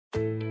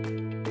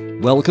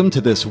Welcome to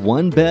this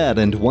one bed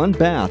and one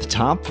bath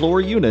top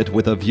floor unit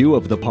with a view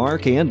of the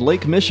park and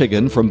Lake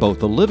Michigan from both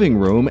the living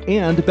room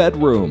and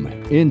bedroom.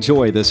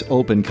 Enjoy this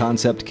open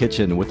concept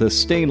kitchen with a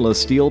stainless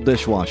steel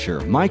dishwasher,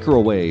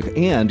 microwave,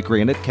 and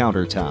granite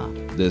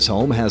countertop. This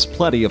home has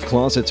plenty of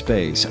closet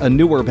space, a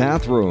newer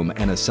bathroom,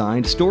 an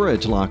assigned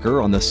storage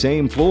locker on the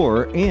same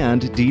floor,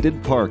 and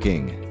deeded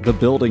parking. The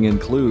building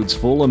includes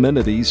full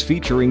amenities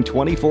featuring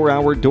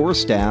 24-hour door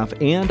staff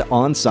and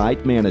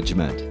on-site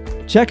management.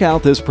 Check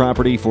out this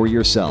property for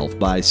yourself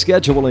by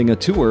scheduling a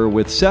tour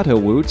with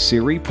Settawoot,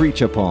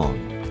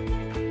 Siripreechapong.